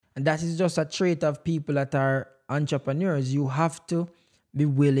And that is just a trait of people that are entrepreneurs. You have to be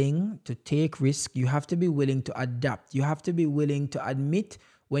willing to take risk. You have to be willing to adapt. You have to be willing to admit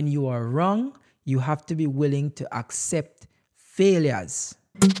when you are wrong. You have to be willing to accept failures.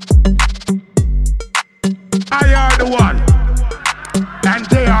 I are the one, and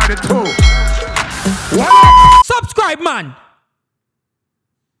they are the two. What? Subscribe, man!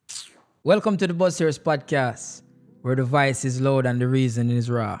 Welcome to the Buzz Series podcast, where the voice is loud and the reason is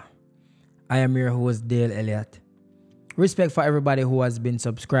raw. I am your host, Dale Elliott. Respect for everybody who has been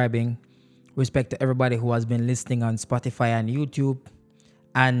subscribing. Respect to everybody who has been listening on Spotify and YouTube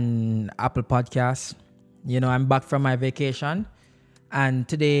and Apple Podcasts. I'm back from my vacation, and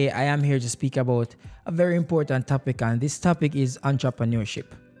today I am here to speak about a very important topic, and this topic is entrepreneurship.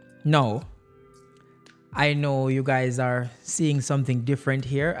 Now, I know you guys are seeing something different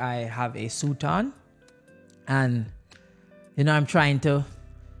here. I have a suit on, and I'm trying to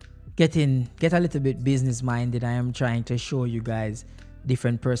get a little bit business minded. I am trying to show you guys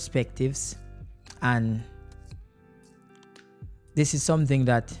different perspectives, and this is something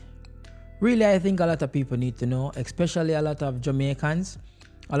that really I think a lot of people need to know, especially a lot of Jamaicans.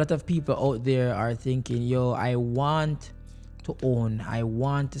 A lot of people out there are thinking, I want to own, I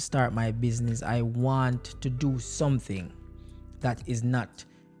want to start my business, I want to do something that is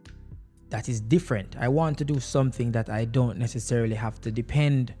different. I want to do something that I don't necessarily have to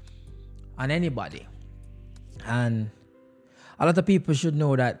depend on anybody. And a lot of people should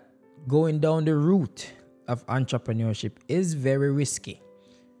know that going down the route of entrepreneurship is very risky,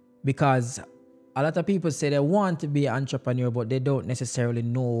 because a lot of people say they want to be an entrepreneur, but they don't necessarily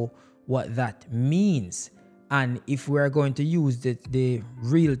know what that means. And if we're going to use the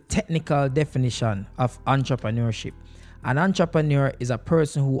real technical definition of entrepreneurship, an entrepreneur is a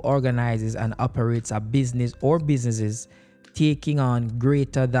person who organizes and operates a business or businesses taking on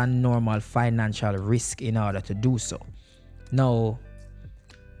greater than normal financial risk in order to do so. Now,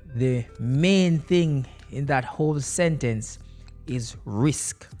 the main thing in that whole sentence is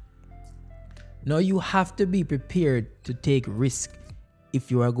risk. Now, you have to be prepared to take risk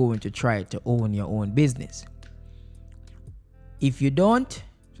if you are going to try to own your own business. If you don't,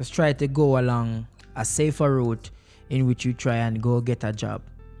 just try to go along a safer route in which you try and go get a job.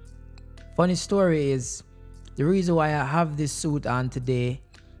 Funny story is, the reason why I have this suit on today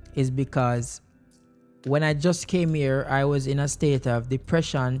is because when I just came here, I was in a state of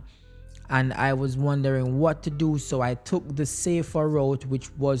depression and I was wondering what to do. So I took the safer route,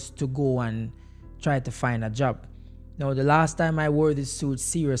 which was to go and try to find a job. Now, the last time I wore this suit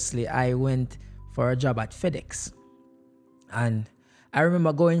seriously, I went for a job at FedEx. And I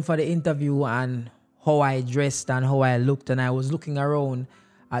remember going for the interview and how I dressed and how I looked, and I was looking around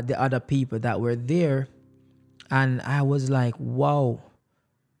at the other people that were there, and I was like, wow,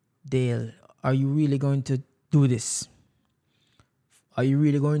 Dale, are you really going to do this? Are you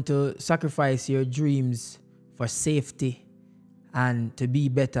really going to sacrifice your dreams for safety and to be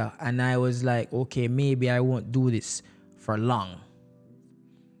better? And I was like, okay, maybe I won't do this for long.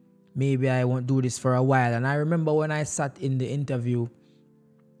 Maybe I won't do this for a while. And I remember when I sat in the interview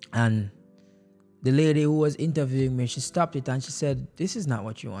and the lady who was interviewing me, she stopped it and she said, this is not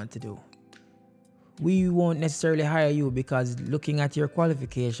what you want to do. We won't necessarily hire you because looking at your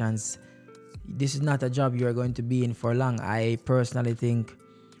qualifications, this is not a job you are going to be in for long. I personally think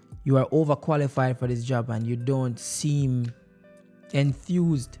you are overqualified for this job and you don't seem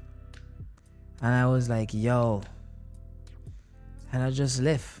enthused. And I was like, yo. And I just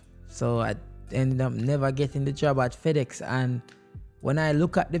left. So I ended up never getting the job at FedEx. And when I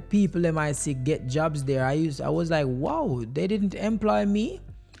look at the people that I see get jobs there, I was like, wow, they didn't employ me,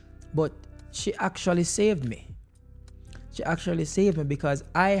 but she actually saved me. She actually saved me because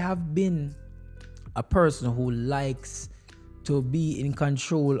I have been a person who likes to be in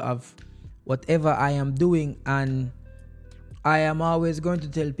control of whatever I am doing, and I am always going to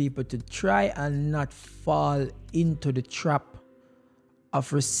tell people to try and not fall into the trap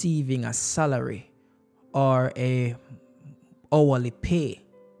of receiving a salary or a hourly pay.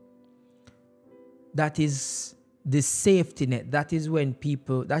 That is the safety net. That is when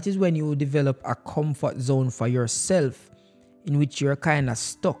you develop a comfort zone for yourself in which you're kind of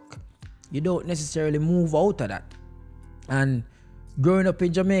stuck. You don't necessarily move out of that. And growing up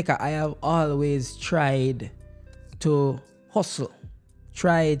in Jamaica, I have always tried to hustle,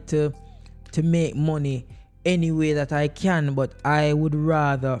 tried to make money any way that I can, but I would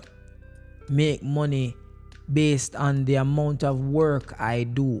rather make money based on the amount of work I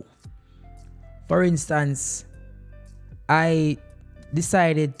do. For instance, I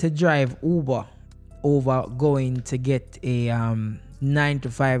decided to drive Uber over going to get a 9 to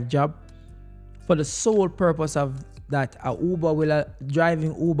 5 job for the sole purpose of that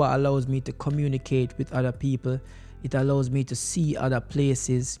driving Uber allows me to communicate with other people. It allows me to see other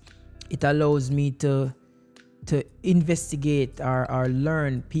places. It allows me to investigate or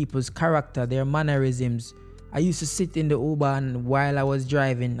learn people's character, their mannerisms. I used to sit in the Uber, and while I was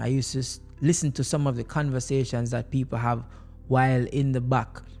driving, I used to listen to some of the conversations that people have while in the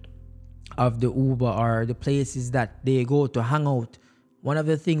back of the Uber or the places that they go to hang out. One of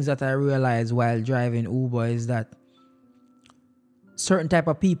the things that I realized while driving Uber is that certain type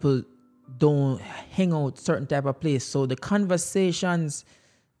of people don't hang out certain type of place. So the conversations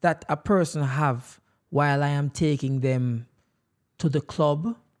that a person have while I am taking them to the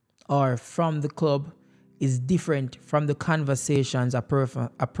club or from the club is different from the conversations a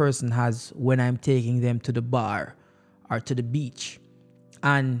person has when I'm taking them to the bar or to the beach.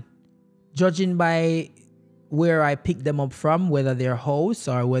 And judging by where I pick them up from, whether they're house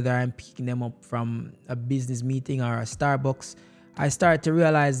or whether I'm picking them up from a business meeting or a Starbucks, I started to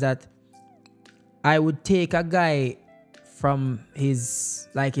realize that I would take a guy from his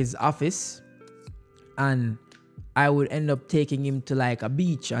office, and I would end up taking him to like a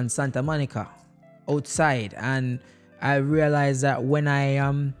beach on Santa Monica outside. And I realized that when I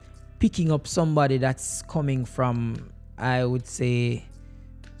am picking up somebody that's coming from, I would say,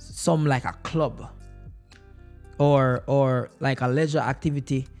 some like a club or like a leisure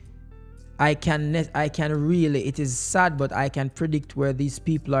activity, I can really, it is sad, but I can predict where these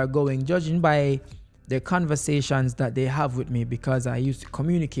people are going, judging by their conversations that they have with me, because I used to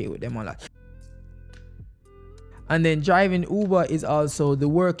communicate with them a lot. And then driving Uber is also the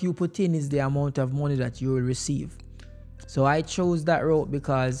work you put in is the amount of money that you will receive. So I chose that route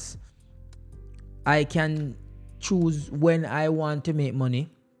because I can choose when I want to make money,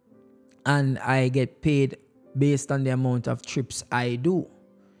 and I get paid based on the amount of trips I do.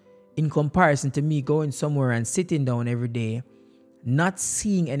 In comparison to me going somewhere and sitting down every day, not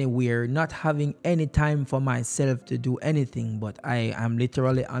seeing anywhere, not having any time for myself to do anything, but I am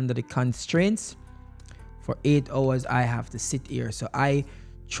literally under the constraints. For 8 hours, I have to sit here. So I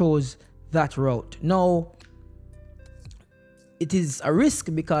chose that route. Now, it is a risk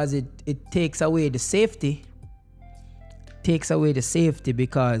because it takes away the safety.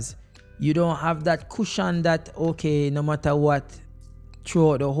 Because you don't have that cushion that, okay, no matter what,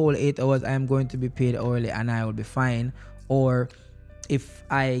 throughout the whole 8 hours, I am going to be paid hourly and I will be fine. Or if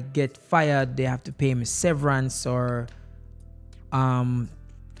I get fired, they have to pay me severance or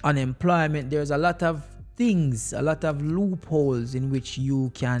unemployment. There's a lot of things, a lot of loopholes in which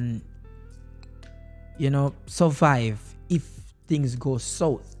you can, survive if things go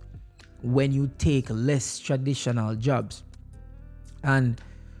south when you take less traditional jobs. And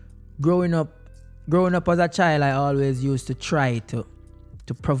growing up as a child, I always used to try to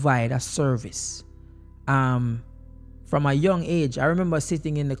provide a service. From a young age, I remember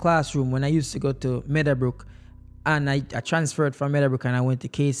sitting in the classroom when I used to go to Meadowbrook, and I transferred from Meadowbrook and I went to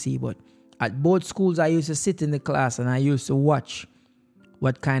KC. But at both schools, I used to sit in the class and I used to watch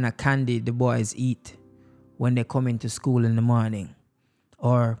what kind of candy the boys eat when they come into school in the morning,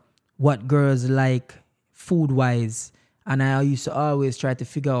 or what girls like food-wise. And I used to always try to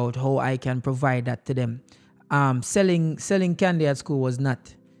figure out how I can provide that to them. Selling candy at school was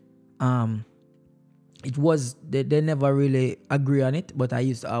not, they never really agree on it, but I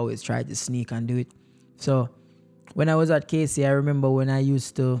used to always try to sneak and do it. So when I was at KC, I remember when I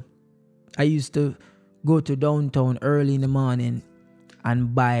used to go to downtown early in the morning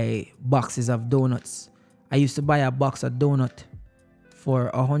and buy boxes of donuts. I used to buy a box of donut for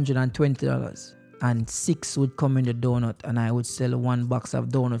 $120, and 6 would come in the donut, and I would sell one box of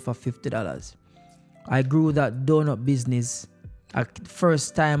donut for $50. I grew that donut business.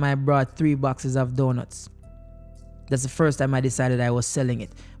 First time I brought 3 boxes of donuts. That's the first time I decided I was selling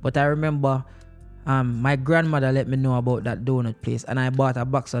it. But I remember my grandmother let me know about that donut place, and I bought a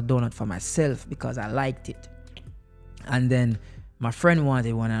box of donut for myself because I liked it. And then my friend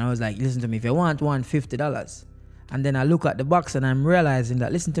wanted one, and I was like, listen to me, if you want one, $50. And then I look at the box and I'm realizing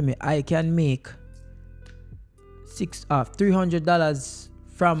that, listen to me, I can make $300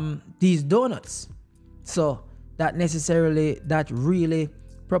 from these donuts. So that really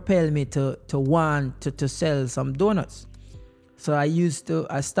propelled me to want to sell some donuts. So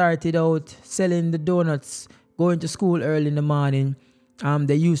I started out selling the donuts, going to school early in the morning.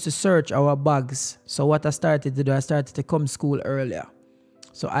 They used to search our bags. So what I started to do, I started to come to school earlier.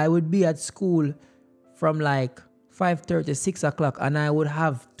 So I would be at school from like 5:30, 6 o'clock, and I would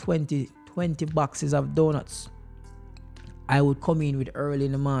have 20 boxes of donuts. I would come in with early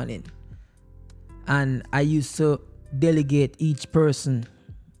in the morning. And I used to delegate each person.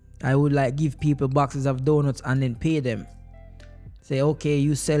 I would like give people boxes of donuts and then pay them. Say, okay,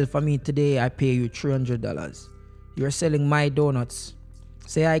 you sell for me today, I pay you $300. You're selling my donuts.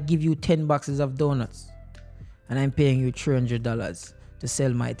 Say I give you 10 boxes of donuts and I'm paying you $300 to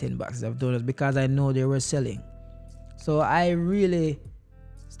sell my 10 boxes of donuts because I know they were selling. So I really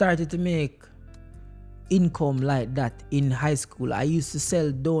started to make income like that in high school. I used to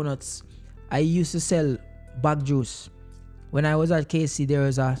sell donuts. I used to sell bag juice. When I was at KC,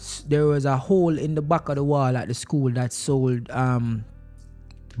 there was a hole in the back of the wall at the school that sold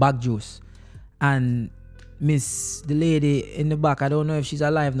bag juice. And the lady in the back, I don't know if she's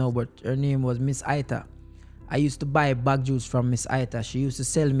alive now, but her name was Miss Aita. I used to buy bag juice from Miss Aita. She used to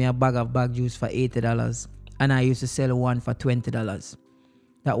sell me a bag of bag juice for $80, and I used to sell one for $20.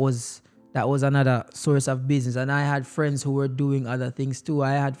 That was another source of business. And I had friends who were doing other things too.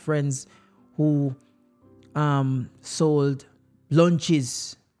 I had friends who sold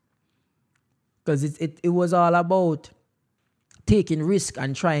lunches, because it was all about taking risk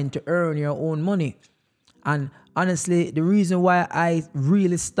and trying to earn your own money. And honestly, the reason why I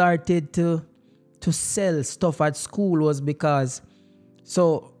really started to sell stuff at school was because,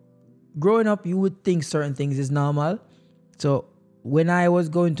 so growing up, you would think certain things is normal. So when I was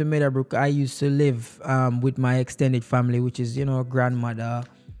going to Meadowbrook, I used to live with my extended family, which is, grandmother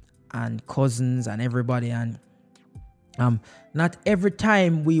and cousins and everybody. And not every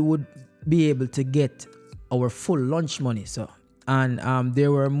time we would be able to get our full lunch money. And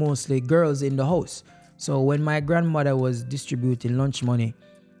there were mostly girls in the house. So when my grandmother was distributing lunch money,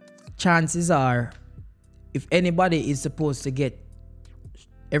 chances are, if anybody is supposed to get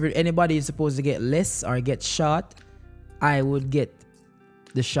less or get shot, I would get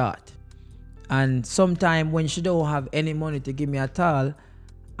the shot. And sometime when she don't have any money to give me at all,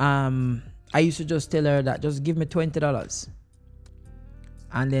 I used to just tell her that just give me $20.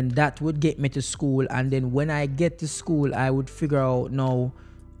 And then that would get me to school. And then when I get to school, I would figure out, no,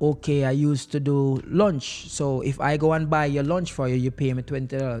 okay, I used to do lunch. So if I go and buy your lunch for you, you pay me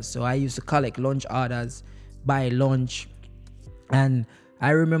 $20. So I used to collect lunch orders, buy lunch. And I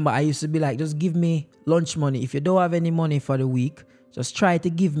remember I used to be like, just give me lunch money. If you don't have any money for the week, just try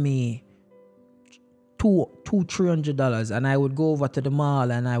to give me $300. And I would go over to the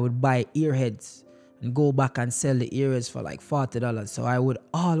mall and I would buy earheads and go back and sell the earheads for like $40. So I would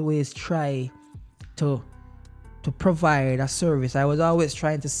always try to provide a service. I was always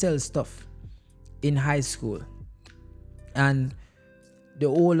trying to sell stuff in high school. And the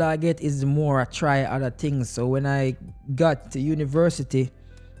older I get is the more I try other things. So when I got to university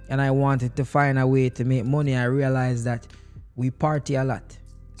and I wanted to find a way to make money, I realized that we party a lot.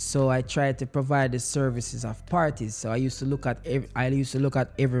 So I tried to provide the services of parties. So I used to look at everybody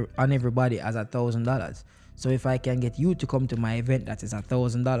as $1,000. So if I can get you to come to my event, that is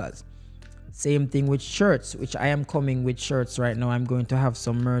 $1,000. Same thing with shirts, which I am coming with shirts right now. I'm going to have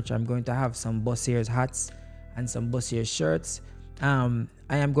some merch. I'm going to have some Bussiers hats and some Bussiers shirts. I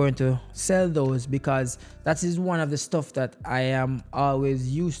am going to sell those because that is one of the stuff that I am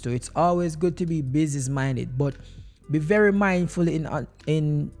always used to. It's always good to be business minded, but be very mindful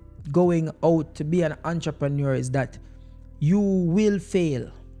in going out to be an entrepreneur is that you will fail.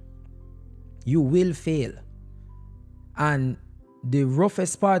 You will fail. And the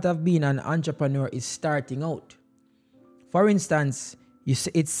roughest part of being an entrepreneur is starting out. For instance,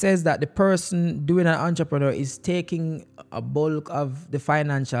 it says that the person doing an entrepreneur is taking a bulk of the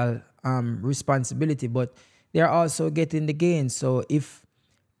financial responsibility, but they're also getting the gain. So if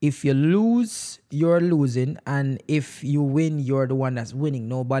you lose, you're losing, and if you win, you're the one that's winning.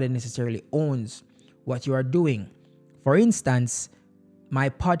 Nobody necessarily owns what you are doing. For instance, my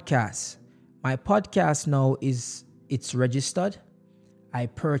podcast now it's registered. I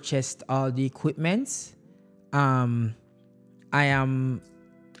purchased all the equipment. I am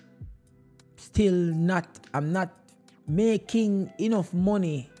still I'm not making enough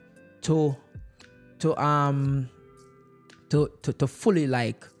money to fully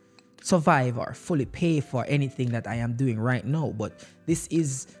like survive or fully pay for anything that I am doing right now. But this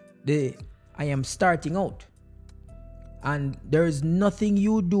is I am starting out. And there is nothing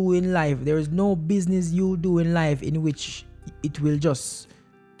you do in life, there is no business you do in life in which it will just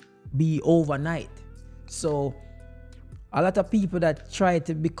be overnight. So a lot of people that try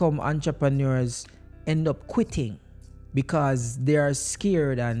to become entrepreneurs end up quitting because they are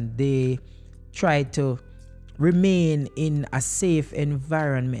scared and they try to remain in a safe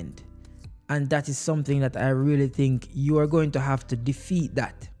environment. And that is something that I really think you are going to have to defeat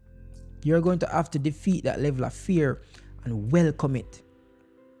that. You're going to have to defeat that level of fear and welcome it.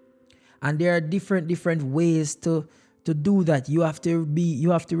 And there are different ways to to do that, you have to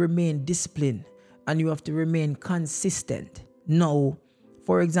remain disciplined and you have to remain consistent. Now,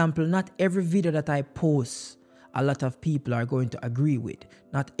 for example, not every video that I post, a lot of people are going to agree with.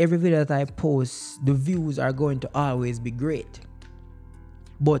 Not every video that I post, the views are going to always be great.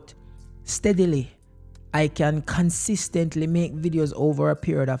 But steadily, I can consistently make videos over a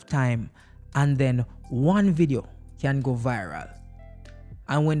period of time, and then one video can go viral.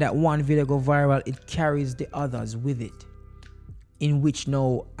 And when that one video go viral, it carries the others with it, in which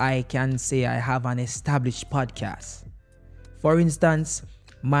now I can say I have an established podcast. For instance,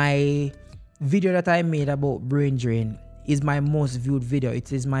 my video that I made about brain drain is my most viewed video.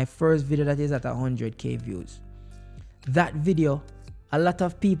 It is my first video that is at 100k views. That video, a lot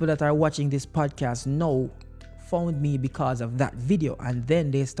of people that are watching this podcast now found me because of that video, and then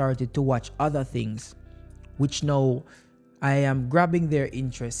they started to watch other things, which now I am grabbing their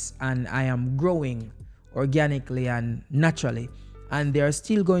interests and I am growing organically and naturally. And there are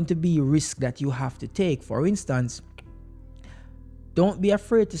still going to be risks that you have to take. For instance, don't be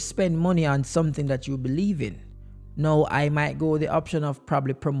afraid to spend money on something that you believe in. Now, I might go the option of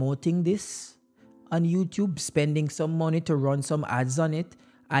probably promoting this on YouTube, spending some money to run some ads on it.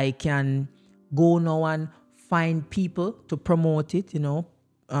 I can go now and find people to promote it,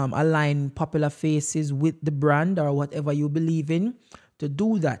 align popular faces with the brand or whatever you believe in to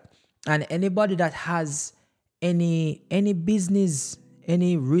do that. And anybody that has any business,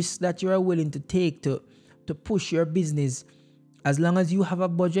 any risk that you are willing to take to push your business, as long as you have a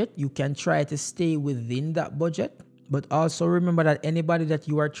budget, you can try to stay within that budget. But also remember that anybody that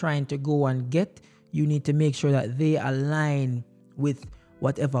you are trying to go and get, you need to make sure that they align with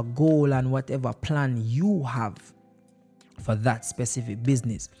whatever goal and whatever plan you have for that specific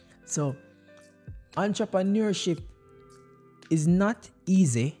business. So entrepreneurship is not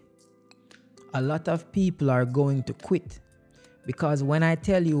easy. A lot of people are going to quit, because when I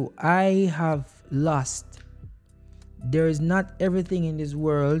tell you I have lost, there is not everything in this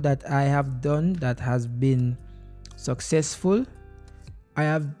world that I have done that has been successful. I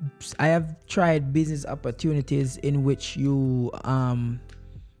have tried business opportunities in which you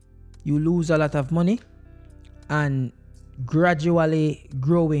lose a lot of money, and gradually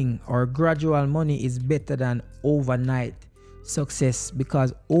growing or gradual money is better than overnight success,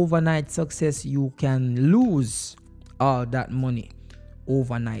 because overnight success you can lose all that money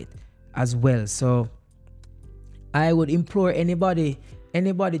overnight as well. So I would implore anybody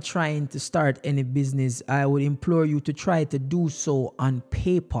trying to start any business, I would implore you to try to do so on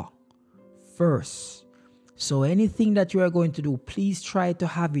paper first. So anything that you are going to do, please try to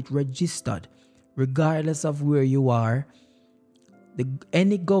have it registered, regardless of where you are.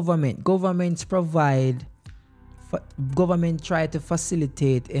 Governments try to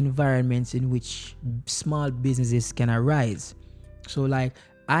facilitate environments in which small businesses can arise. So like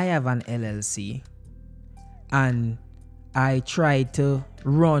I have an LLC, and I try to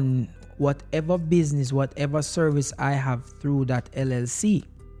run whatever business, whatever service I have through that LLC,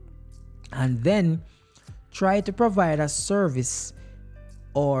 and then try to provide a service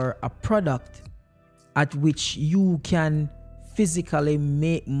or a product at which you can physically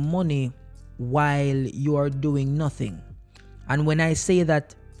make money while you are doing nothing. And when I say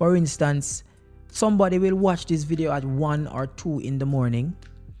that, for instance, somebody will watch this video at 1 or 2 in the morning,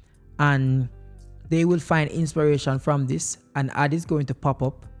 and they will find inspiration from this. An ad is going to pop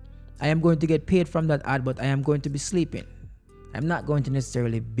up. I am going to get paid from that ad, but I am going to be sleeping. I'm not going to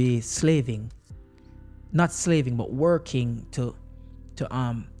necessarily be but working to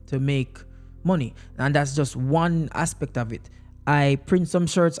make money. And that's just one aspect of it. I print some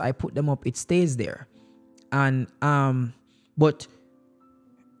shirts, I put them up, it stays there. And but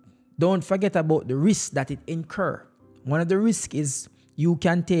don't forget about the risk that it incur. One of the risks is you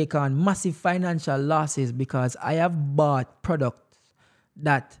can take on massive financial losses, because I have bought products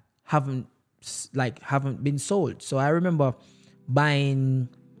that haven't been sold. So I remember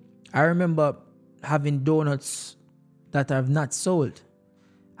having donuts that have not sold,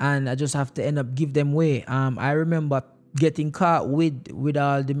 and I just have to end up give them away. I remember getting caught with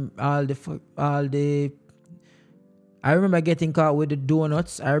I remember getting caught with the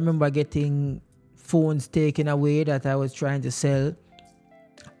donuts. I remember getting phones taken away that I was trying to sell.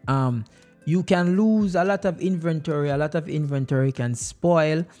 You can lose a lot of inventory. A lot of inventory can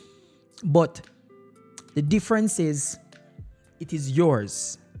spoil, but the difference is it is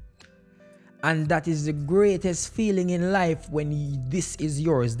yours. And that is the greatest feeling in life, when this is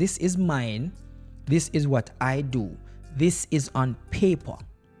yours. This is mine. This is what I do. This is on paper.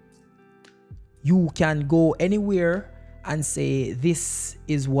 You can go anywhere and say, this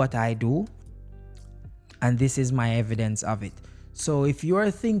is what I do. And this is my evidence of it. So if you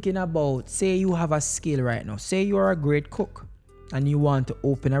are thinking about, say you have a skill right now, say you are a great cook and you want to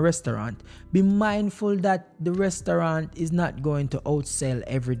open a restaurant, be mindful that the restaurant is not going to outsell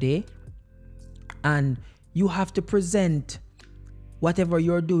every day. And you have to present whatever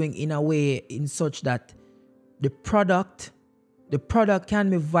you're doing in a way in such that the product can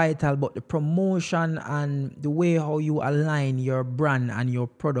be vital, but the promotion and the way how you align your brand and your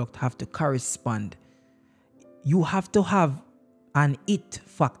product have to correspond. You have to have an it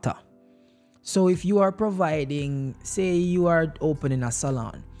factor. So if you are providing, say you are opening a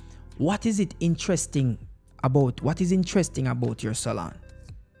salon, what is interesting about your salon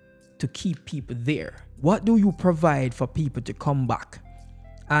to keep people there? What do you provide for people to come back?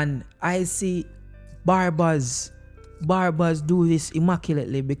 And I see barbers do this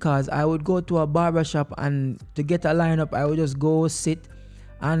immaculately, because I would go to a barbershop and to get a lineup, I would just go sit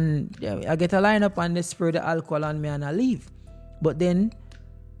and I get a lineup and they spray the alcohol on me and I leave. But then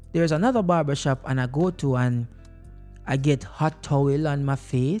there's another barbershop and I go to and I get hot towel on my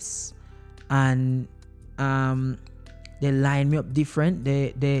face and they line me up different.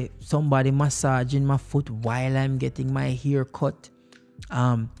 They somebody massaging my foot while I'm getting my hair cut.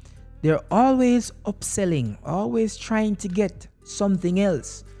 They're always upselling, always trying to get something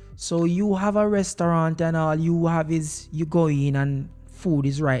else. So you have a restaurant and all you have is you go in and food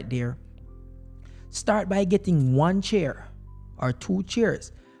is right there. Start by getting one chair or two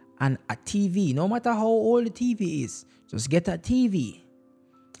chairs and a TV. No matter how old the TV is, just get a TV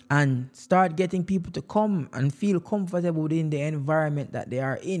and start getting people to come and feel comfortable within the environment that they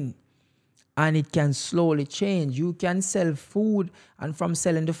are in. And it can slowly change. You can sell food, and from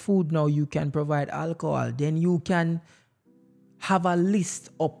selling the food now, you can provide alcohol. Then you can have a list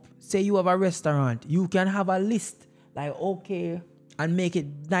up. Say you have a restaurant, you can have a list like, okay, and make it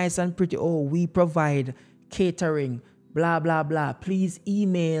nice and pretty. Oh, we provide catering, blah, blah, blah. Please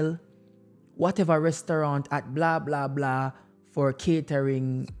email whatever restaurant at blah, blah, blah for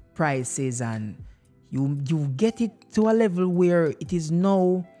catering prices. And you get it to a level where it is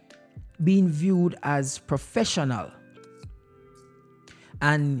now being viewed as professional.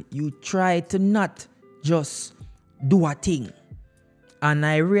 And you try to not just do a thing. And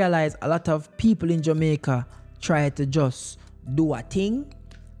I realize a lot of people in Jamaica try to just do a thing,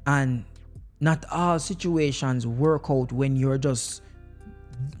 and not all situations work out when you're just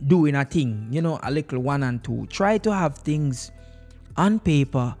doing a thing, a little 1 and 2. Try to have things on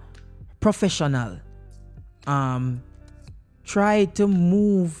paper, professional. Try to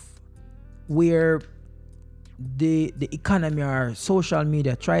move where the economy or social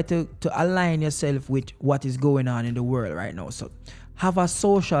media, try to align yourself with what is going on in the world right now. So have a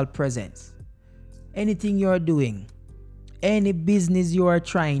social presence. Anything you're doing, any business you are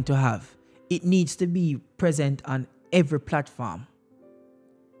trying to have, it needs to be present on every platform.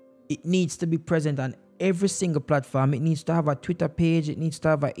 It needs to be present on every single platform. It needs to have a Twitter page. It needs to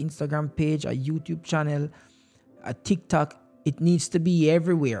have an Instagram page, a YouTube channel, a TikTok. It needs to be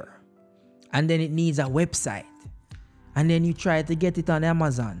everywhere. And then it needs a website. And then you try to get it on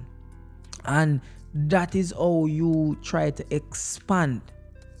Amazon. And that is how you try to expand.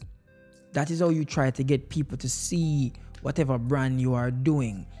 That is how you try to get people to see whatever brand you are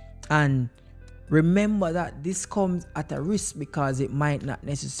doing. And remember that this comes at a risk because it might not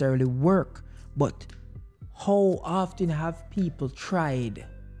necessarily work. But how often have people tried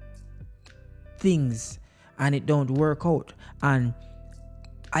things and it don't work out? And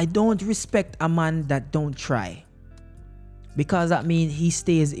I don't respect a man that don't try, because that means he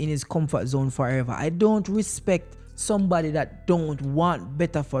stays in his comfort zone forever. I don't respect somebody that don't want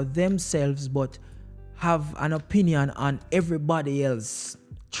better for themselves but have an opinion on everybody else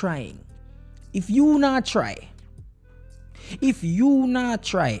trying. If you not try,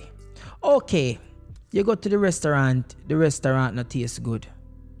 okay, you go to the restaurant not taste good.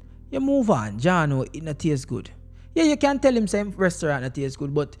 You move on, Jano, it not taste good. Yeah, you can tell him same restaurant that tastes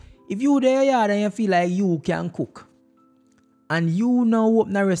good, but if you there and you feel like you can cook, and you now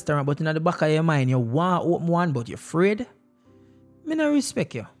open a restaurant, but in the back of your mind you want to open one, but you're afraid, me not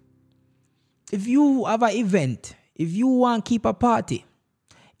respect you. If you have an event, if you want to keep a party,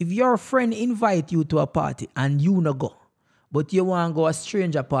 if your friend invite you to a party and you no go, but you want to go a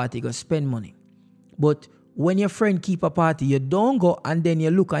stranger party, go spend money, but when your friend keep a party, you don't go, and then you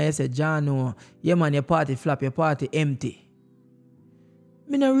look and you say, Jano, yeah man, your party flop, your party empty.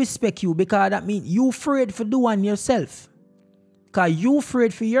 Me no respect you, because that means you afraid for do one yourself. Because you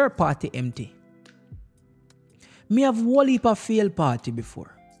afraid for your party empty. Me have whole heap of failed party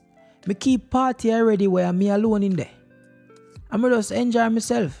before. Me keep party already where me alone in there. I'm just enjoy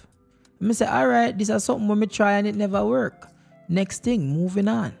myself. I say, all right, this is something when me try and it never work. Next thing, moving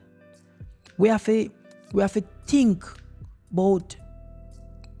on. We have to think about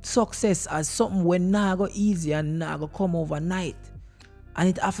success as something when not go easy and not go come overnight. And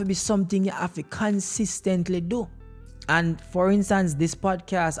it have to be something you have to consistently do. And for instance, this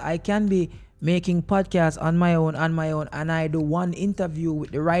podcast, I can be making podcasts on my own, and I do one interview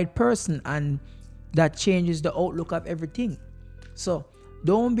with the right person, and that changes the outlook of everything. So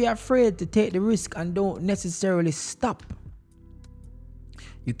don't be afraid to take the risk and don't necessarily stop.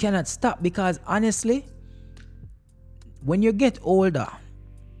 You cannot stop because honestly, when you get older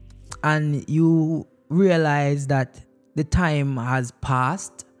and you realize that the time has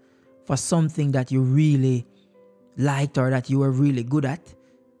passed for something that you really liked or that you were really good at,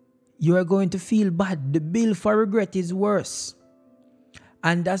 you are going to feel bad. The bill for regret is worse.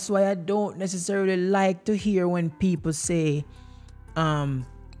 And that's why I don't necessarily like to hear when people say, don't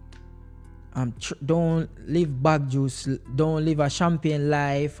live bag juice, don't live a champagne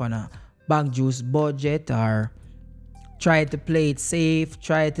life on a bag juice budget, or try to play it safe,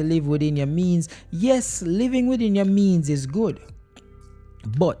 try to live within your means. Yes, living within your means is good,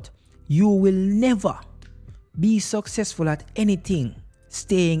 but you will never be successful at anything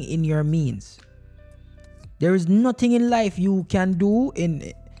staying in your means. There is nothing in life you can do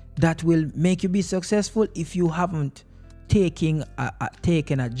that will make you be successful if you haven't taken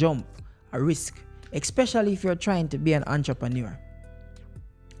a jump, a risk, especially if you're trying to be an entrepreneur.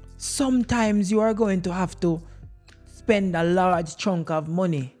 Sometimes you are going to have to spend a large chunk of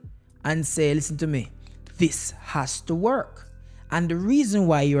money and say, listen to me, this has to work. And the reason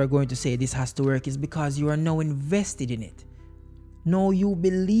why you are going to say this has to work is because you are now invested in it. Now you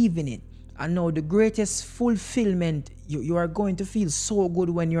believe in it. And now the greatest fulfillment, you are going to feel so good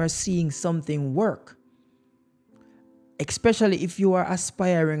when you are seeing something work. Especially if you are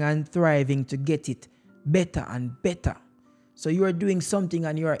aspiring and thriving to get it better and better. So you are doing something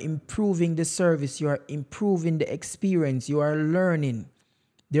and you are improving the service, you are improving the experience, you are learning.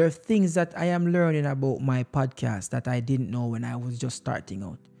 There are things that I am learning about my podcast that I didn't know when I was just starting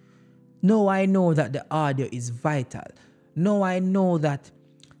out. Now I know that the audio is vital. Now I know that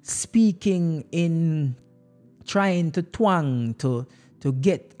speaking in trying to twang to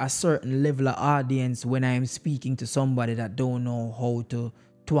get a certain level of audience when I'm speaking to somebody that don't know how to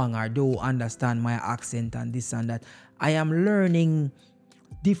twang or don't understand my accent and this and that. I am learning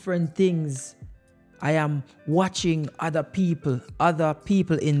different things. I am watching other people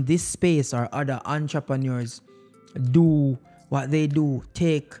in this space or other entrepreneurs do what they do,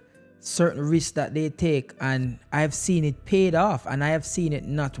 take certain risks that they take, and I've seen it paid off and I have seen it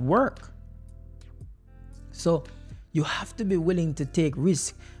not work. So you have to be willing to take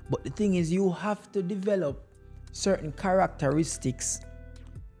risks, but the thing is you have to develop certain characteristics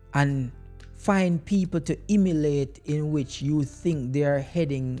and find people to emulate in which you think they are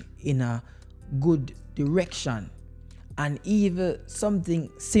heading in a good direction, and even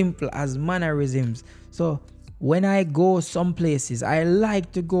something simple as mannerisms. So when I go some places, I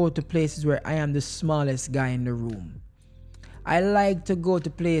like to go to places where I am the smallest guy in the room. I like to go to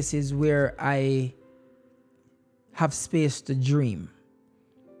places where I have space to dream.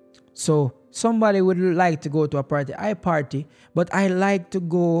 So somebody would like to go to a party. I party, but I like to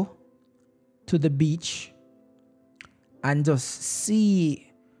go to the beach and just see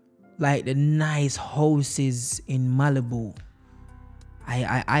like the nice houses in Malibu.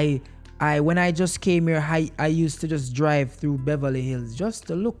 I when I just came here, I used to just drive through Beverly Hills just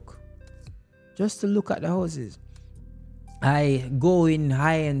to look at the houses. I go in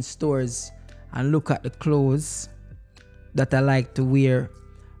high-end stores and look at the clothes that I like to wear.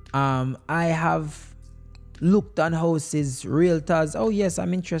 I have looked on houses, realtors. Oh yes,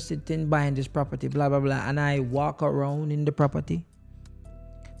 I'm interested in buying this property, blah, blah, blah. And I walk around in the property.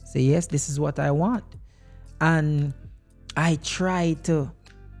 Say, yes, this is what I want. And I try to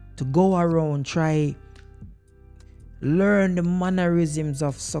go around, try learn the mannerisms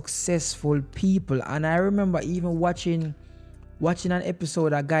of successful people. And I remember even watching an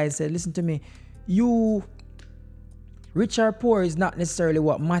episode, a guy said, listen to me, you rich or poor is not necessarily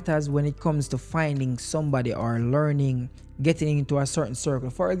what matters when it comes to finding somebody or learning, getting into a certain circle.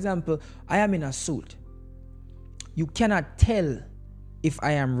 For example, I am in a suit. You cannot tell if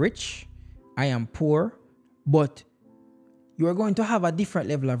I am rich, I am poor, but you are going to have a different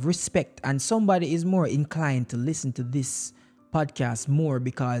level of respect, and somebody is more inclined to listen to this podcast more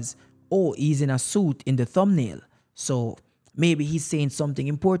because, oh, he's in a suit in the thumbnail, so maybe he's saying something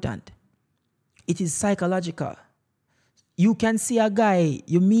important. It is psychological. You can see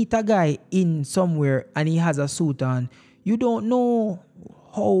you meet a guy in somewhere and he has a suit on. You don't know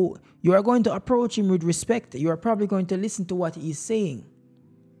how you are going to approach him with respect. You are probably going to listen to what he is saying.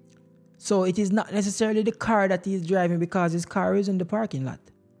 So it is not necessarily the car that he is driving, because his car is in the parking lot.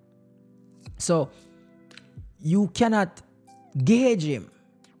 So you cannot gauge him,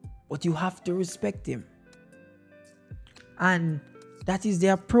 but you have to respect him. And that is the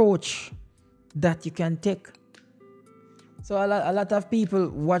approach that you can take. So a lot of people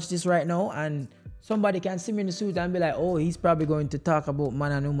watch this right now, and somebody can see me in the suit and be like, oh, he's probably going to talk about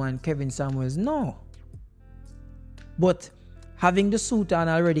man and woman, Kevin Samuels. No. But having the suit on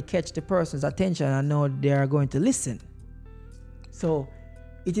already catch the person's attention, and know they are going to listen. So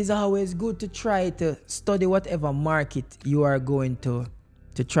it is always good to try to study whatever market you are going to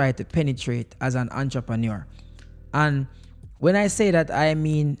try to penetrate as an entrepreneur. And when I say that, I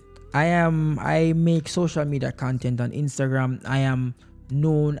mean, I make social media content on Instagram. I am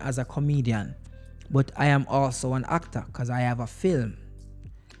known as a comedian, but I am also an actor because I have a film.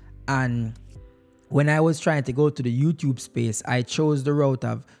 And when I was trying to go to the YouTube space, I chose the route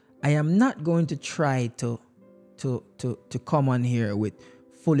of, I am not going to try to come on here with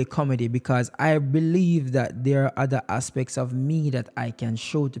fully comedy, because I believe that there are other aspects of me that I can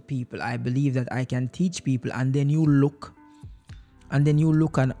show to people. I believe that I can teach people, and then you look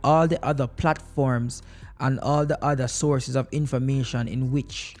on all the other platforms and all the other sources of information in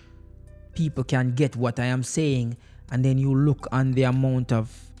which people can get what I am saying, and then you look on the amount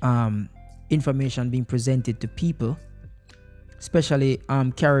of information being presented to people, especially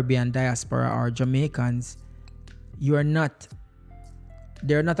Caribbean diaspora or Jamaicans.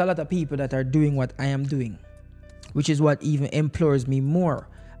 There are not a lot of people that are doing what I am doing, which is what even implores me more.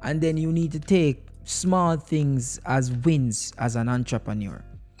 And then you need to take small things as wins as an entrepreneur.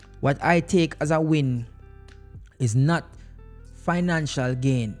 What I take as a win is not financial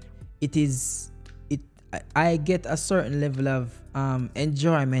gain. I get a certain level of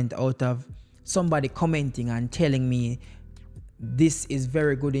enjoyment out of somebody commenting and telling me this is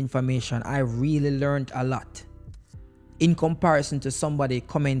very good information. I really learned a lot. In comparison to somebody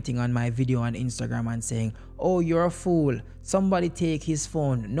commenting on my video on Instagram and saying, oh, you're a fool, somebody take his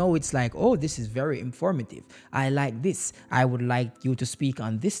phone. No, it's like, oh, this is very informative. I like this. I would like you to speak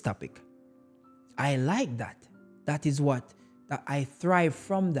on this topic. I like that. That is what I thrive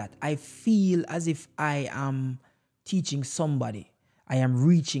from that. I feel as if I am teaching somebody. I am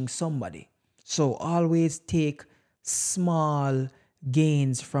reaching somebody. So always take small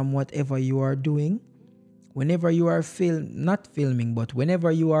gains from whatever you are doing. Whenever you are not filming, but whenever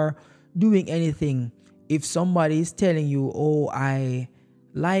you are doing anything, if somebody is telling you, oh, I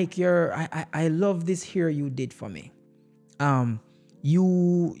like I love this here you did for me.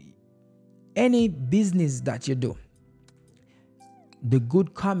 Any business that you do, the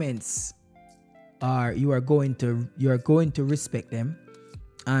good comments you are going to respect them,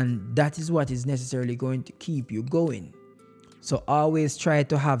 and that is what is necessarily going to keep you going. So always try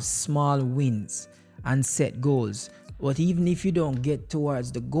to have small wins and set goals. But even if you don't get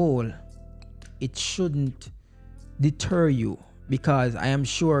towards the goal, it shouldn't deter you, because I am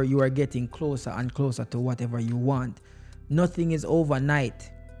sure you are getting closer and closer to whatever you want. Nothing is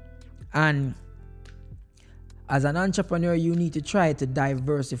overnight. And as an entrepreneur, you need to try to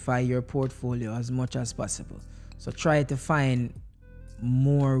diversify your portfolio as much as possible. So try to find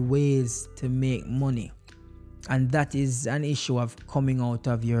more ways to make money. And that is an issue of coming out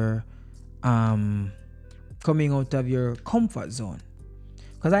of your comfort zone.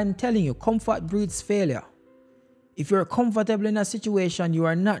 Because I'm telling you, comfort breeds failure. If you're comfortable in a situation, you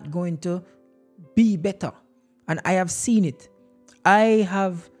are not going to be better. And I have seen it. I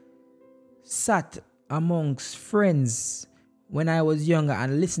have sat amongst friends when I was younger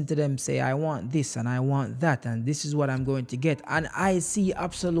and listened to them say, I want this and I want that, and this is what I'm going to get. And I see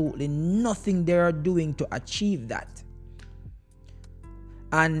absolutely nothing they are doing to achieve that.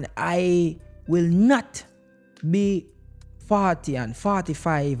 And I will not be 40 and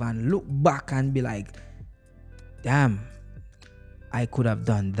 45 and look back and be like, damn, I could have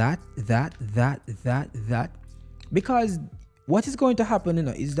done that. Because what is going to happen,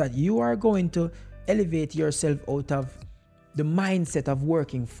 is that you are going to elevate yourself out of the mindset of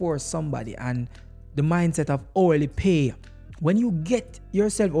working for somebody and the mindset of hourly pay. When you get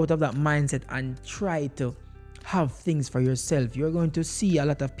yourself out of that mindset and try to have things for yourself, you're going to see a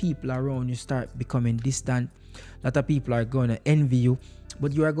lot of people around you start becoming distant. A lot of people are going to envy you,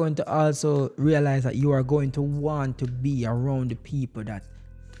 but you are going to also realize that you are going to want to be around the people that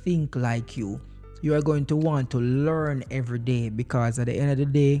think like you. You are going to want to learn every day, because at the end of the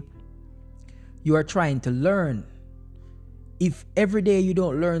day, you are trying to learn. If every day you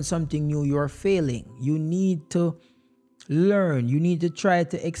don't learn something new, you are failing. You need to learn. You need to try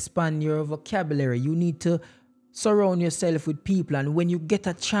to expand your vocabulary. You need to surround yourself with people. And when you get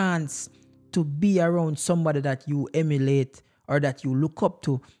a chance to be around somebody that you emulate or that you look up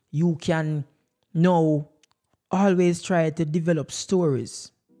to, you can now always try to develop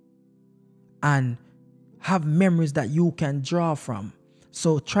stories and have memories that you can draw from.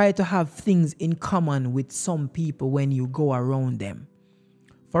 So try to have things in common with some people when you go around them.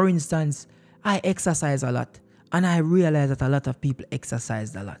 For instance, I exercise a lot, and I realize that a lot of people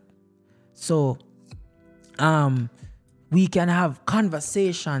exercise a lot. So we can have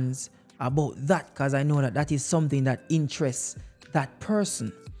conversations about that, because I know that that is something that interests that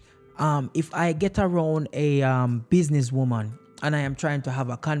person. If I get around a businesswoman and I am trying to have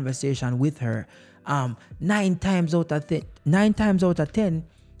a conversation with her, 9 times out of 10,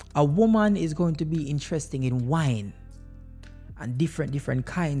 a woman is going to be interested in wine and different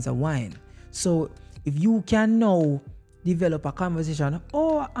kinds of wine. So if you can now develop a conversation,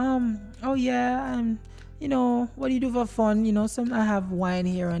 what do you do for fun? Some I have wine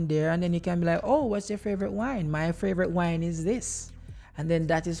here and there, and then you can be like, oh, what's your favorite wine? My favorite wine is this. And then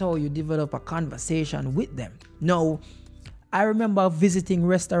that is how you develop a conversation with them. Now, I remember visiting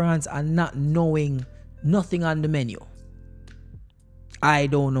restaurants and not knowing nothing on the menu. I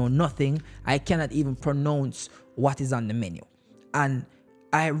don't know nothing. I cannot even pronounce what is on the menu. And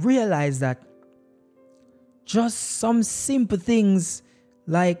I realized that just some simple things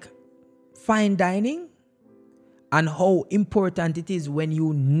like fine dining and how important it is when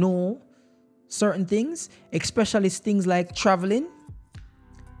you know certain things, especially things like traveling.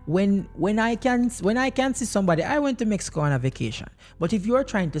 When I can see somebody, I went to Mexico on a vacation. But if you're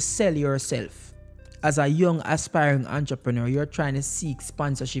trying to sell yourself as a young aspiring entrepreneur, you're trying to seek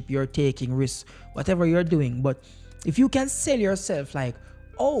sponsorship, you're taking risks, whatever you're doing. But if you can sell yourself like,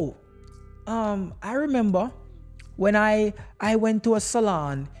 I remember when I went to a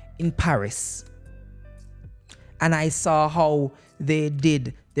salon in Paris and I saw how they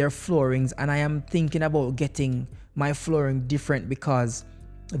did their floorings, and I am thinking about getting my flooring different because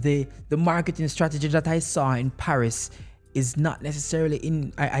the marketing strategy that I saw in Paris is not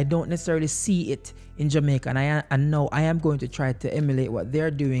necessarily I don't necessarily see it in Jamaica, and now I am going to try to emulate what they're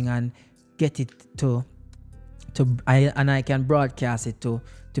doing and get it I can broadcast it to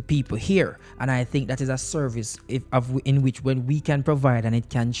people here. And I think that is a service in which when we can provide and it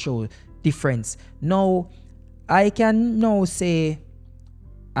can show difference. Now I can now say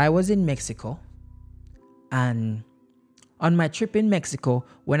I was in Mexico, and on my trip in Mexico,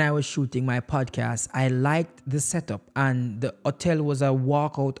 when I was shooting my podcast, I liked the setup, and the hotel was a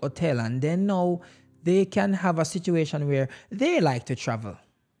walkout hotel. And then now they can have a situation where they like to travel.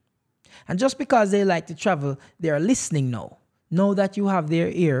 And just because they like to travel, they are listening now. Now that you have their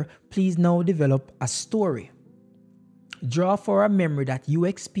ear, please now develop a story. Draw for a memory that you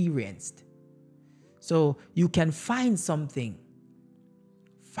experienced. So you can find something.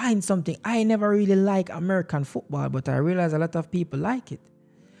 I never really like American football, but I realize a lot of people like it.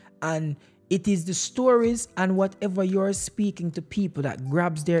 And it is the stories and whatever you're speaking to people that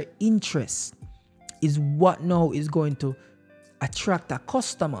grabs their interest is what now is going to attract a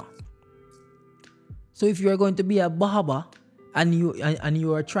customer. So if you're going to be a barber and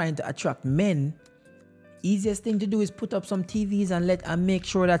you are trying to attract men, easiest thing to do is put up some TVs and make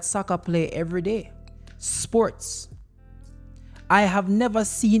sure that soccer play every day. Sports. I have never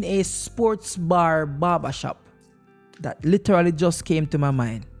seen a sports bar barbershop. That literally just came to my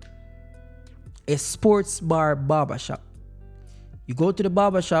mind. A sports bar barbershop. You go to the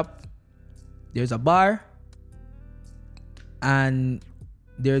barbershop, there's a bar, and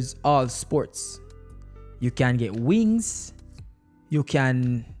there's all sports. You can get wings, you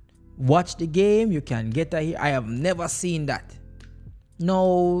can watch the game, you can get a I have never seen that.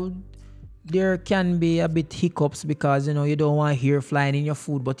 No, there can be a bit hiccups because you don't want hair flying in your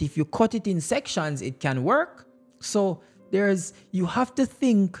food, but if you cut it in sections, it can work. So you have to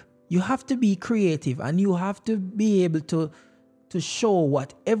think, you have to be creative, and you have to be able to show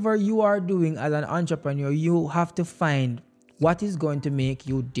whatever you are doing as an entrepreneur. You have to find what is going to make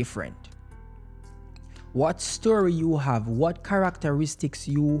you different. What story you have, what characteristics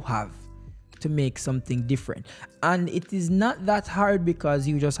you have to make something different. And it is not that hard because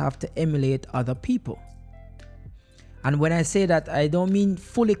you just have to emulate other people. And when I say that, I don't mean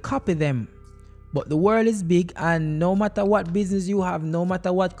fully copy them, but the world is big, and no matter what business you have, no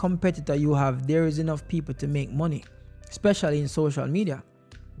matter what competitor you have, there is enough people to make money, especially in social media.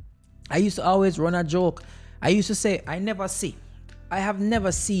 I used to always run a joke. I used to say, I have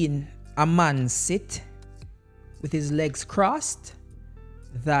never seen a man sit with his legs crossed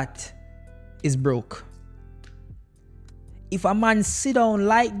that is broke. if a man sit down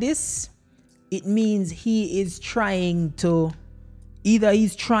like this, it means he is trying to, either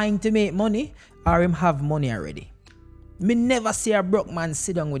he's trying to make money or him have money already. Me never see a broke man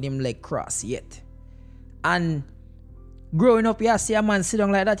sit down with him leg cross yet. And growing up, I see a man sit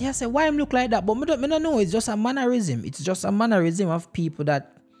down like that. I say, why him look like that? But me don't know. It's just a mannerism. It's just a mannerism of people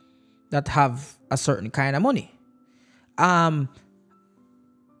that have a certain kind of money.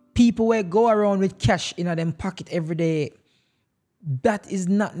 People will go around with cash in them pocket every day. That is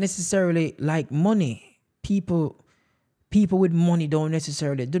not necessarily like money. People with money don't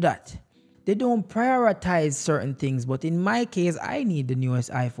necessarily do that. They don't prioritize certain things. But in my case, I need the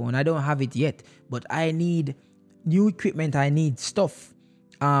newest iPhone. I don't have it yet, but I need new equipment. I need stuff.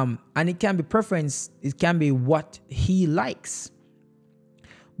 And it can be preference. It can be what he likes.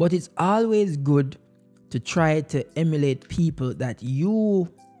 But it's always good to try to emulate people that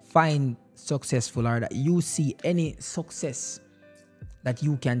you find successful or that you see any success that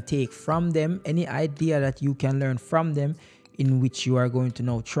you can take from them, any idea that you can learn from them, in which you are going to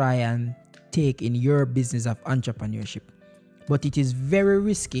now try and take in your business of entrepreneurship. But it is very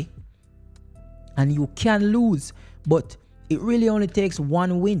risky and you can lose, but it really only takes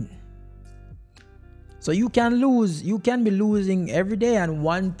one win. So you can lose, you can be losing every day, and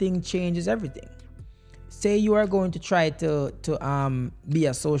one thing changes everything. Say you are going to try to be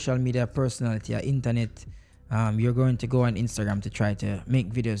a social media personality, an internet. You're going to go on Instagram to try to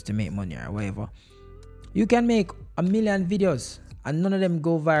make videos to make money or whatever. You can make 1 million videos and none of them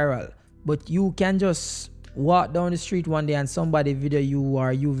go viral. But you can just walk down the street one day and somebody video you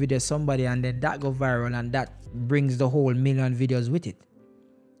or you video somebody, and then that go viral, and that brings the whole 1 million videos with it.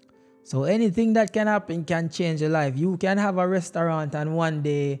 So anything that can happen can change your life. You can have a restaurant and one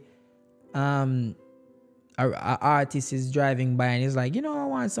day an artist is driving by and he's like, I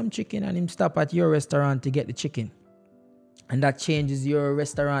want some chicken, and him stop at your restaurant to get the chicken, and that changes your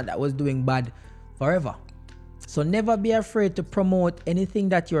restaurant that was doing bad forever. So never be afraid to promote anything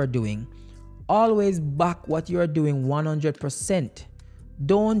that you're doing. Always back what you're doing 100%.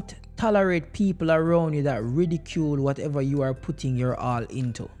 Don't tolerate people around you that ridicule whatever you are putting your all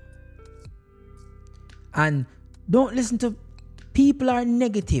into. And don't listen to people are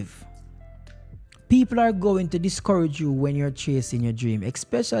negative. People are going to discourage you when you're chasing your dream,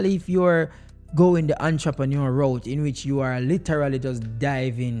 especially if you're going the entrepreneur route, in which you are literally just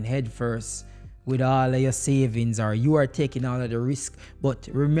diving headfirst with all of your savings, or you are taking all of the risk. But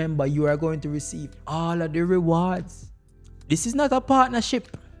remember, you are going to receive all of the rewards. This is not a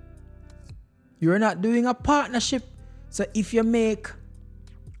partnership. You're not doing a partnership. So if you make,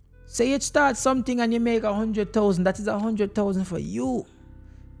 say you start something and you make 100,000, that is 100,000 for you.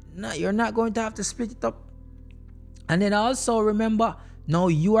 No, you're not going to have to split it up. And then also remember, now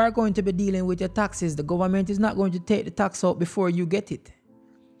you are going to be dealing with your taxes. The government is not going to take the tax out before you get it.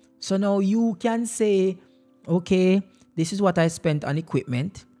 So now you can say, okay, this is what I spent on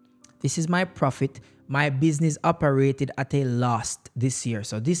equipment. This is my profit. My business operated at a loss this year.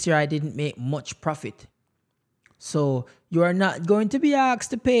 So this year I didn't make much profit. So you are not going to be asked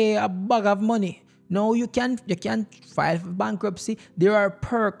to pay a bag of money. No, you can file for bankruptcy. There are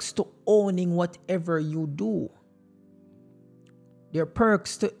perks to owning whatever you do. There are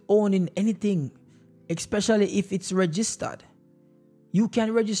perks to owning anything, especially if it's registered. You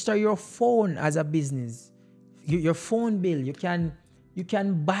can register your phone as a business. Your phone bill. You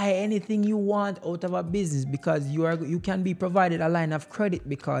can buy anything you want out of a business because you can be provided a line of credit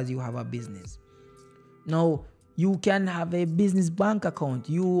because you have a business. Now, you can have a business bank account.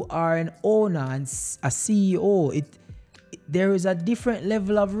 You are an owner and a CEO. There is a different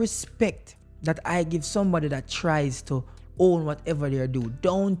level of respect that I give somebody that tries to own whatever they do,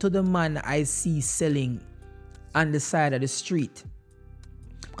 down to the man I see selling on the side of the street,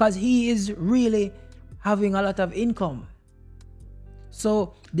 because he is really having a lot of income.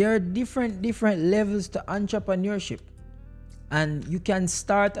 So there are different levels to entrepreneurship. And you can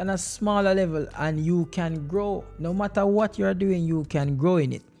start on a smaller level and you can grow. No matter what you're doing, you can grow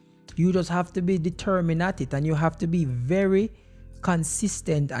in it. You just have to be determined at it, and you have to be very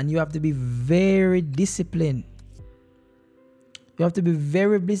consistent, and you have to be very disciplined. You have to be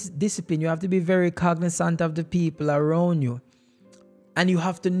very disciplined. You have to be very cognizant of the people around you. And you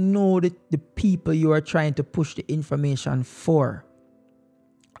have to know the people you are trying to push the information for.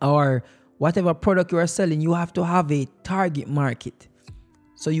 Or whatever product you are selling, you have to have a target market.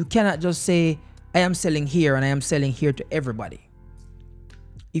 So you cannot just say, I am selling here and I am selling here to everybody.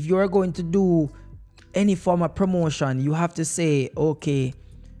 If you are going to do any form of promotion, you have to say, okay,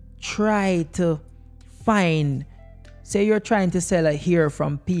 try to find, say you're trying to sell a here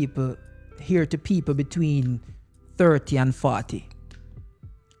to people between 30 and 40.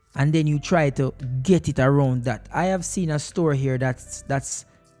 And then you try to get it around that. I have seen a store here that's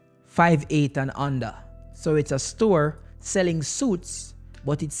 5'8" and under. So it's a store selling suits,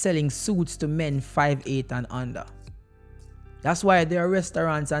 but it's selling suits to men 5'8" and under. That's why there are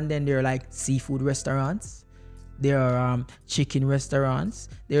restaurants, and then there are like seafood restaurants. There are chicken restaurants.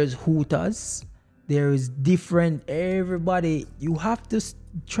 There's Hooters. There is different, everybody. You have to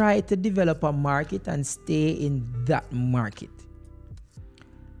try to develop a market and stay in that market.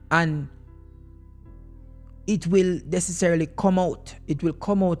 And it will necessarily come out. It will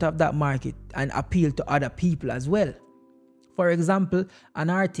come out of that market and appeal to other people as well. For example, an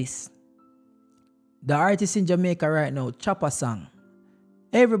artist. The artist in Jamaica right now, Chopper song.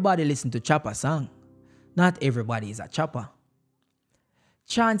 Everybody listen to Chopper song. Not everybody is a chopper.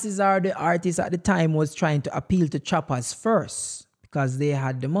 Chances are the artist at the time was trying to appeal to choppers first because they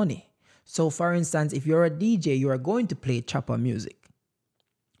had the money. So for instance, if you're a DJ, you are going to play chopper music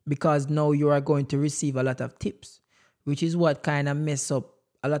because now you are going to receive a lot of tips, which is what kind of mess up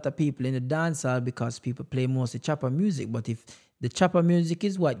a lot of people in the dancehall because people play mostly chopper music. But if the chopper music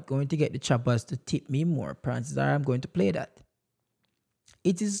is what going to get the choppers to tip me more, chances are I'm going to play that.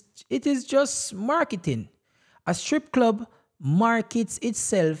 It is just marketing. A strip club markets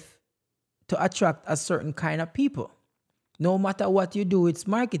itself to attract a certain kind of people. No matter what you do, it's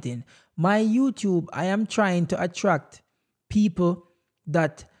marketing. My YouTube, I am trying to attract people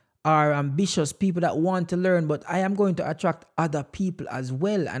that are ambitious, people that want to learn, but I am going to attract other people as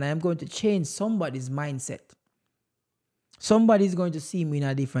well, and I am going to change somebody's mindset. Somebody is going to see me in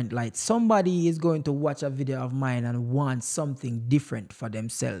a different light. Somebody is going to watch a video of mine and want something different for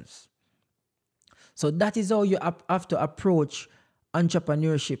themselves. So that is how you have to approach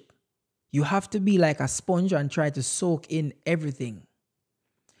entrepreneurship. You have to be like a sponge and try to soak in everything.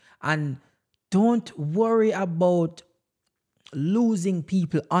 And don't worry about losing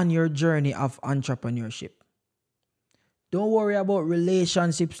people on your journey of entrepreneurship. Don't worry about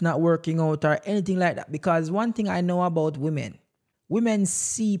relationships not working out or anything like that. Because one thing I know about women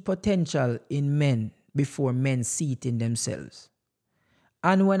see potential in men before men see it in themselves.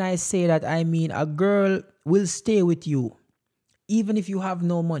 And when I say that, I mean a girl will stay with you even if you have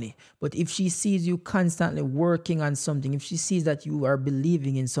no money. But if she sees you constantly working on something, if she sees that you are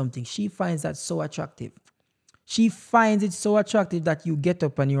believing in something, she finds that so attractive. She finds it so attractive that you get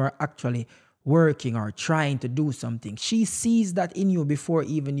up and you are actually working or trying to do something. She sees that in you before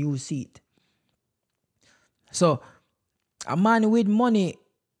even you see it. So a man with money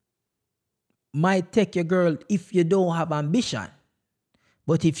might take your girl if you don't have ambition.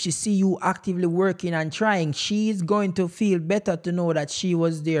 But if she see you actively working and trying, she is going to feel better to know that she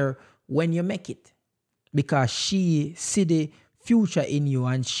was there when you make it. Because she see the future in you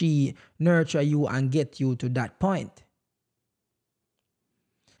and she nurture you and get you to that point.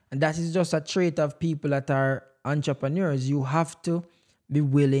 And that is just a trait of people that are entrepreneurs. You have to be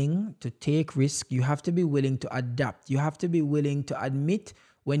willing to take risk. You have to be willing to adapt. You have to be willing to admit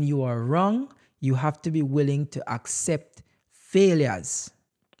when you are wrong. You have to be willing to accept failures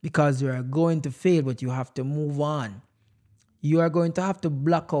because you are going to fail, but you have to move on. You are going to have to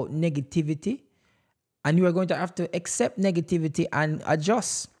block out negativity and you are going to have to accept negativity and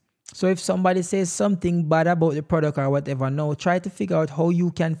adjust. So if somebody says something bad about the product or whatever, now try to figure out how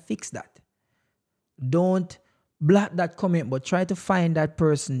you can fix that. Don't block that comment, but try to find that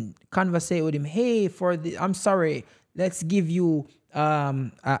person, conversate with him. Hey, I'm sorry, let's give you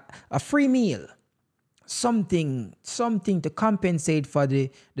a free meal. Something to compensate for the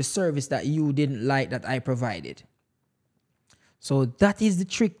service that you didn't like that I provided. So that is the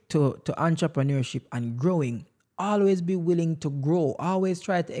trick to entrepreneurship and growing. Always be willing to grow. Always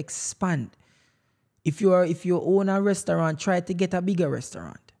try to expand. If you own a restaurant, try to get a bigger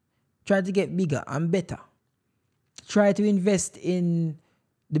restaurant. Try to get bigger and better. Try to invest in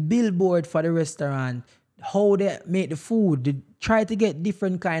the billboard for the restaurant, how they make the food. Try to get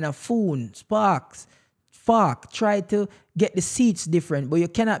different kind of food, sparks, fork. Try to get the seats different, but you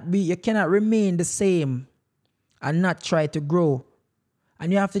cannot remain the same and not try to grow.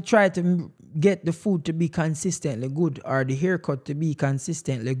 And you have to try to get the food to be consistently good or the haircut to be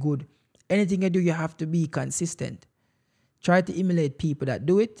consistently good. Anything you do, you have to be consistent. Try to emulate people that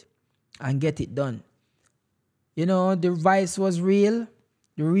do it and get it done. You know, the vice was real.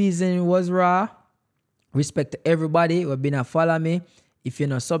 The reason was raw. Respect to everybody who have been a follow me. If you're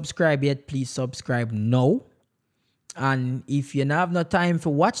not subscribed yet, please subscribe now. And if you don't have no time to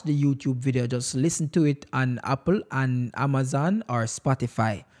watch the YouTube video, just listen to it on Apple and Amazon or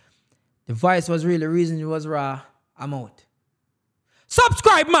Spotify. The voice was real, the reason it was raw. I'm out.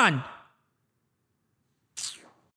 Subscribe, man!